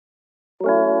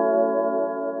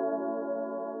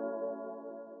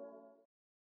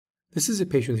This is a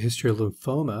patient with a history of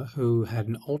lymphoma who had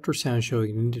an ultrasound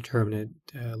showing an indeterminate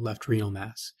left renal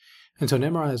mass. And so an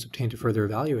MRI was obtained to further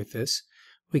evaluate this.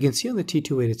 We can see on the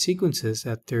T2 weighted sequences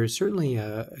that there's certainly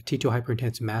a T2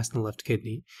 hyperintense mass in the left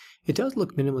kidney. It does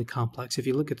look minimally complex. If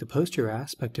you look at the posterior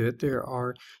aspect of it, there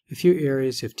are a few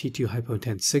areas of T2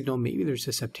 hypointense signal. Maybe there's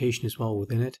a septation as well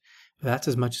within it. But that's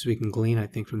as much as we can glean, I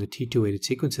think, from the T2 weighted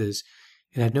sequences.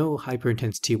 It had no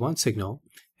hyperintense T1 signal.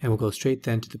 And we'll go straight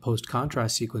then to the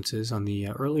post-contrast sequences on the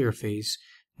earlier phase.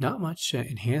 Not much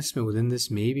enhancement within this,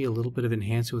 maybe a little bit of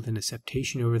enhancement within a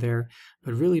septation over there,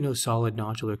 but really no solid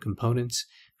nodular components.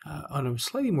 On a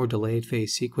slightly more delayed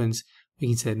phase sequence, we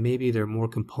can say maybe there are more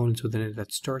components within it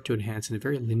that start to enhance in a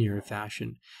very linear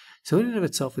fashion. So in and of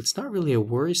itself, it's not really a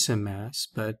worrisome mass,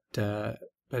 but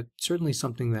certainly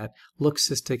something that looks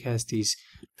cystic, has these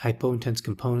hypointense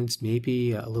components,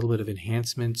 maybe a little bit of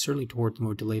enhancement, certainly towards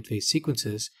more delayed phase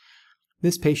sequences.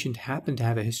 This patient happened to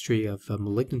have a history of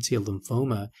malignancy of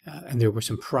lymphoma, and there were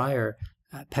some prior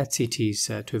PET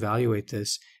CTs to evaluate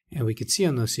this, and we could see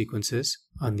on those sequences,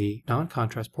 on the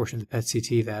non-contrast portion of the PET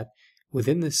CT, that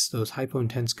within those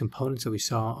hypointense components that we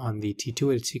saw on the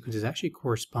T2-weighted sequences actually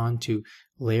correspond to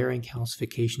layering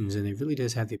calcifications, and it really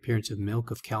does have the appearance of milk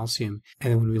of calcium.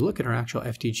 And then when we look at our actual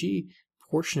FDG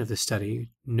portion of the study,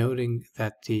 noting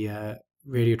that the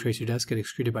radiotracer does get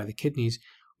excreted by the kidneys,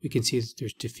 we can see that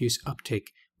there's diffuse uptake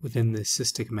within the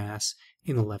cystic mass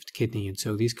in the left kidney. And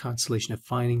so these constellation of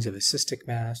findings of a cystic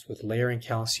mass with layering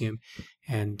calcium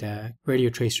and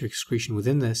radiotracer excretion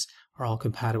within this are all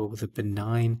compatible with a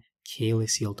benign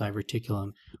Calyceal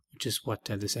diverticulum, which is what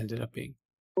this ended up being.